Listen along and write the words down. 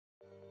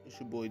It's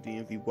your boy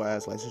DMV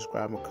Wise. Like,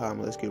 subscribe, and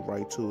comment. Let's get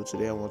right to it.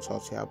 Today I want to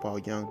talk to you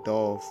about Young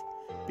Dolph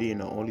being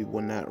the only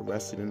one not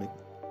arrested in a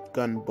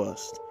gun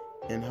bust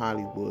in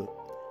Hollywood.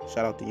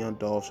 Shout out to Young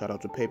Dolph. Shout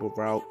out to Paper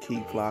Route, Key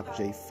Glock,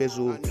 J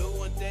Fizzle,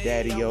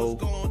 Daddy O.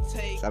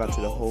 Shout out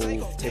to the whole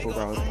Paper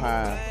Route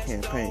Pie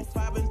campaign.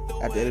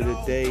 At the end of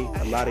the day,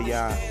 a lot of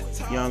y'all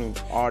young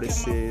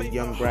artists,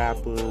 young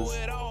rappers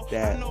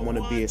that want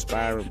to be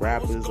aspiring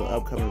rappers or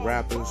upcoming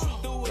rappers,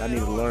 I need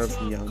to learn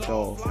from Young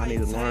Dolph. I need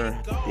to learn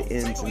the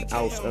ins and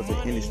outs of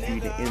the industry,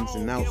 the ins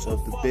and outs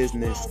of the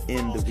business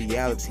in the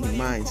reality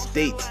mind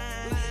state.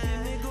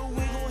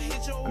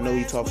 I know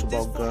he talks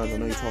about guns, I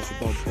know he talks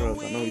about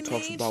drugs, I know he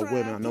talks about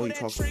women, I know he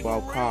talks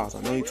about cars,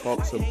 I know he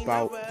talks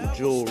about the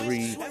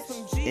jewelry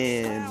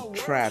and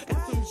traffic.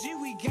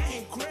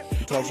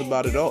 He talks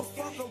about it all.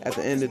 At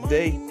the end of the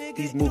day,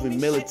 he's moving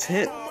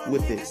militant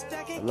with it.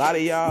 A lot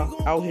of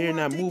y'all out here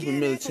not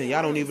moving militant.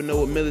 Y'all don't even know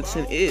what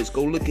militant is.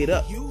 Go look it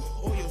up.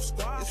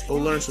 Go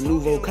learn some new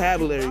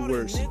vocabulary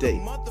words today.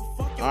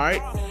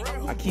 Alright?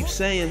 I keep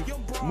saying,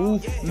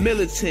 move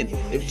militant.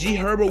 If G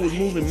Herbo was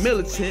moving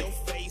militant,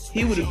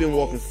 he would have been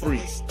walking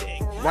free.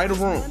 Right or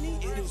wrong?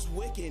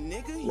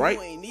 Right?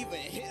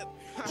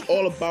 It's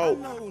all about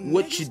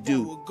what you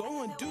do.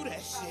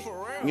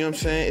 You know what I'm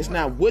saying? It's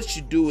not what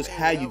you do, it's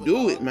how you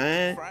do it,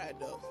 man.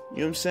 You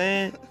know what I'm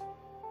saying?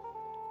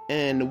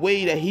 And the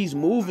way that he's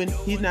moving,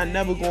 he's not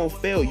never going to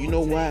fail. You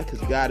know why?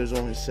 Because God is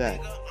on his side.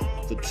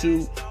 For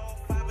 2,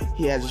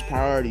 he has his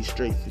priorities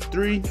straight. For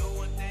 3,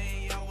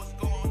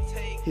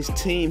 his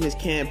team, his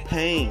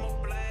campaign,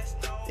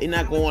 they're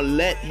not going to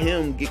let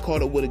him get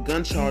caught up with a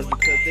gun charge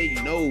because they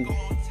know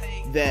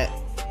that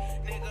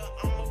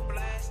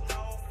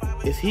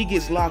if he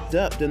gets locked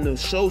up, then the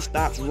show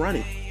stops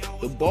running.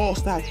 The ball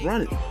stops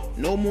running.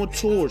 No more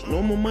tours,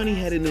 no more money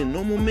heading in,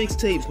 no more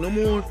mixtapes, no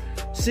more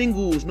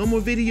singles, no more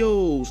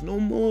videos, no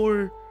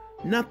more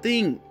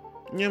nothing. You know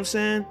what I'm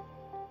saying?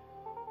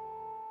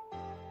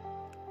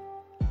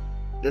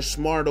 They're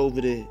smart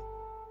over there.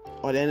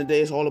 At the end of the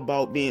day, it's all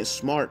about being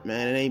smart,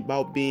 man. It ain't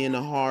about being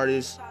the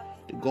hardest,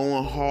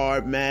 going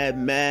hard, Mad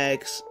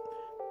Max.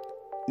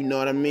 You know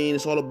what I mean?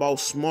 It's all about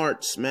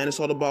smarts, man. It's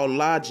all about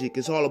logic.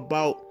 It's all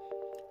about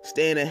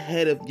staying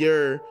ahead of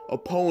your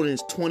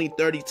opponents 20,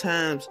 30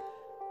 times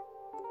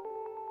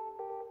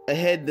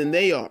ahead than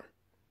they are.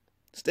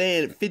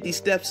 Staying 50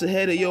 steps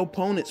ahead of your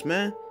opponents,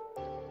 man.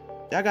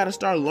 Y'all gotta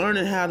start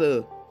learning how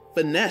to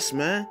finesse,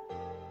 man.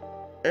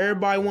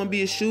 Everybody wanna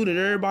be a shooter,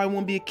 everybody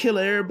wanna be a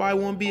killer, everybody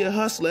wanna be a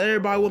hustler,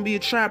 everybody wanna be a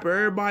trapper,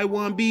 everybody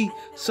wanna be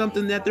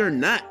something that they're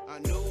not.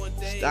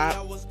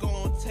 Stop.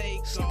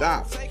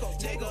 Stop.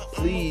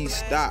 Please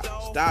stop.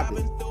 Stop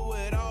it.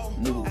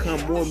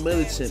 Become more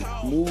militant.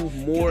 Move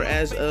more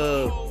as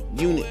a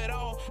unit.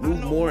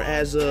 Move more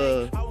as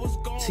a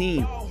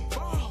team.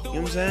 You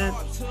know what I'm saying?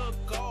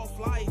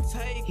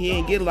 He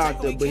ain't get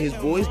locked up, but his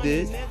boys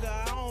did.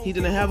 He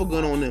didn't have a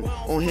gun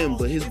on him,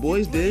 but his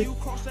boys did.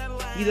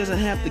 He doesn't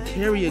have to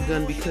carry a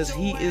gun because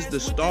he is the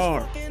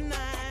star.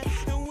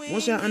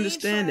 Once y'all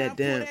understand that,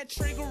 damn,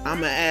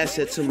 I'm an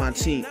asset to my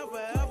team.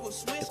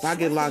 If I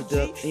get locked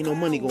up, ain't no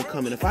money gonna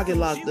come in. If I get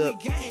locked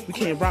up, we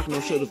can't rock no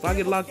shows. If I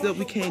get locked up,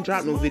 we can't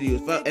drop no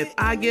videos. If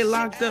I get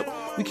locked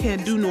up, we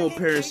can't do no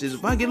appearances.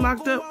 If I get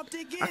locked up,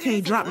 I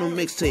can't drop no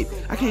mixtape.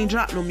 I can't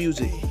drop no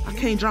music. I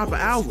can't drop an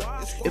album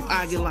if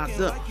I get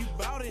locked up.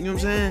 You know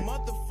what I'm saying?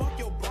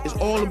 It's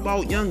all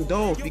about Young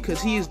Dolph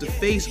because he is the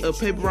face of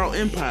Paper Route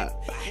Empire.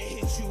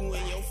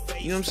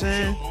 You know what I'm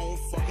saying?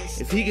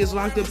 If he gets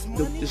locked up,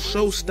 the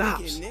show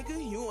stops.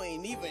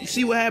 You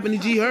see what happened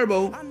to G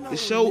Herbo? The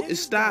show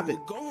is stopping.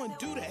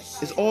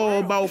 It's all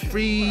about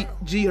free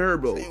G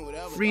Herbo.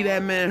 Free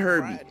that man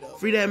Herbie.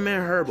 Free that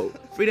man Herbo.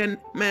 Free that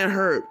man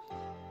Herb.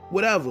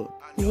 Whatever.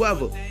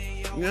 Whoever. You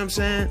know what I'm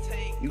saying?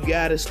 You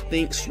gotta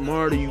think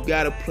smarter. You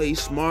gotta play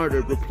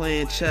smarter. We're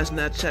playing chess,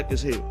 not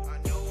checkers here.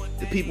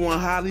 The people in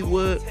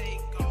Hollywood.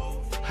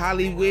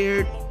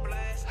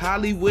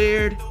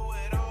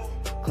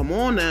 Come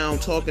on now. I'm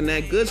talking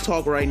that good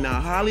talk right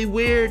now.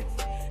 Hollywood.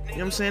 You know what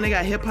I'm saying? They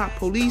got hip-hop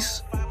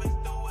police.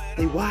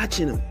 They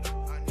watching him.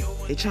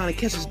 They trying to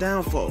catch his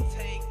downfall.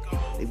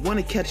 They want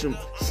to catch him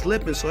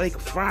slipping so they can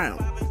fry him.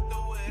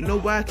 You know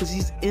why? Because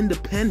he's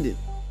independent.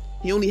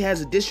 He only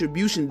has a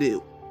distribution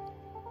deal.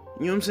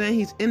 You know what I'm saying?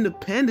 He's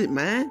independent,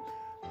 man.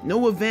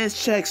 No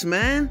advance checks,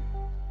 man.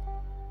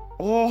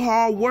 All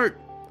hard work.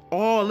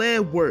 All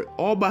lead work.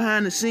 All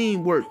behind the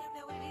scene work.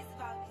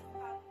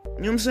 You know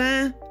what I'm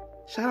saying?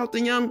 Shout out to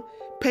Young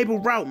Paper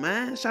Route,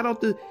 man. Shout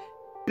out to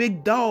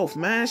Big Dolph,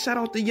 man. Shout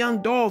out to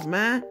Young Dolph,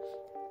 man.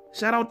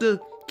 Shout out to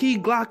Key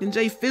Glock and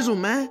J Fizzle,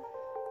 man.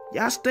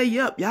 Y'all stay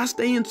up. Y'all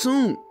stay in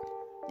tune.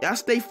 Y'all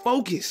stay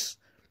focused.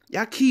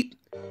 Y'all keep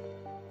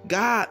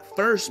God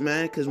first,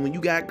 man. Because when you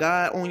got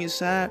God on your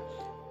side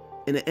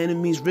and the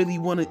enemies really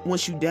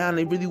want you down,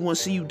 they really want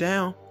to see you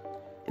down,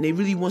 and they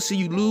really want to see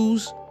you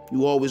lose,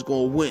 you always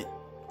gonna win.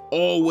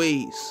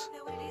 Always.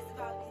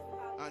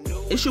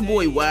 It's your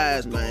boy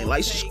Wise, man.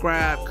 Like,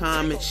 subscribe,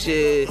 comment,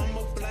 share,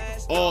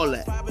 all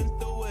that.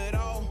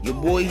 Your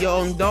boy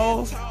Young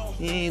Dolph,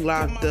 He ain't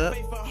locked up.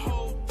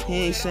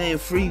 He ain't saying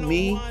free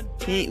me.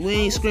 We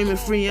ain't screaming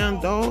free Young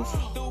Dolph.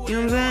 You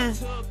know what I'm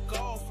saying?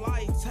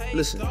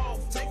 Listen,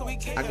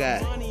 I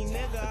got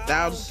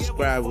 1,000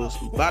 subscribers.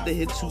 We about to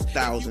hit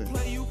 2,000.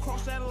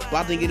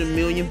 About to get 1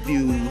 million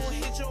views.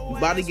 We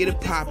about to get it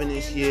popping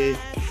this year.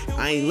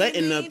 I ain't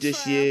letting up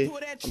this year.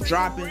 I'm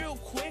dropping.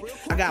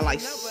 I got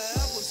like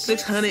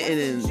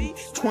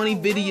 620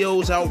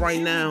 videos out right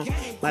now.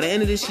 By the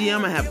end of this year,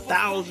 I'm gonna have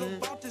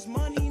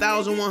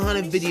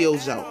 1,100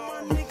 videos out.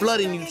 I'm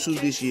flooding YouTube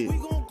this year. You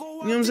know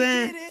what I'm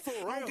saying?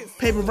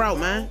 Paper route,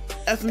 man.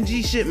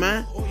 FMG shit,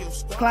 man.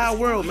 Cloud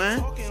world,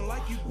 man.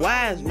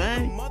 Wise,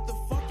 man.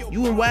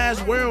 You in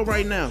Wise world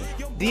right now.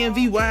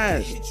 DMV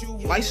Wise.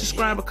 Like,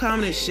 subscribe,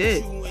 comment, and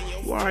shit.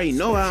 You already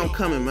know how I'm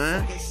coming,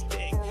 man.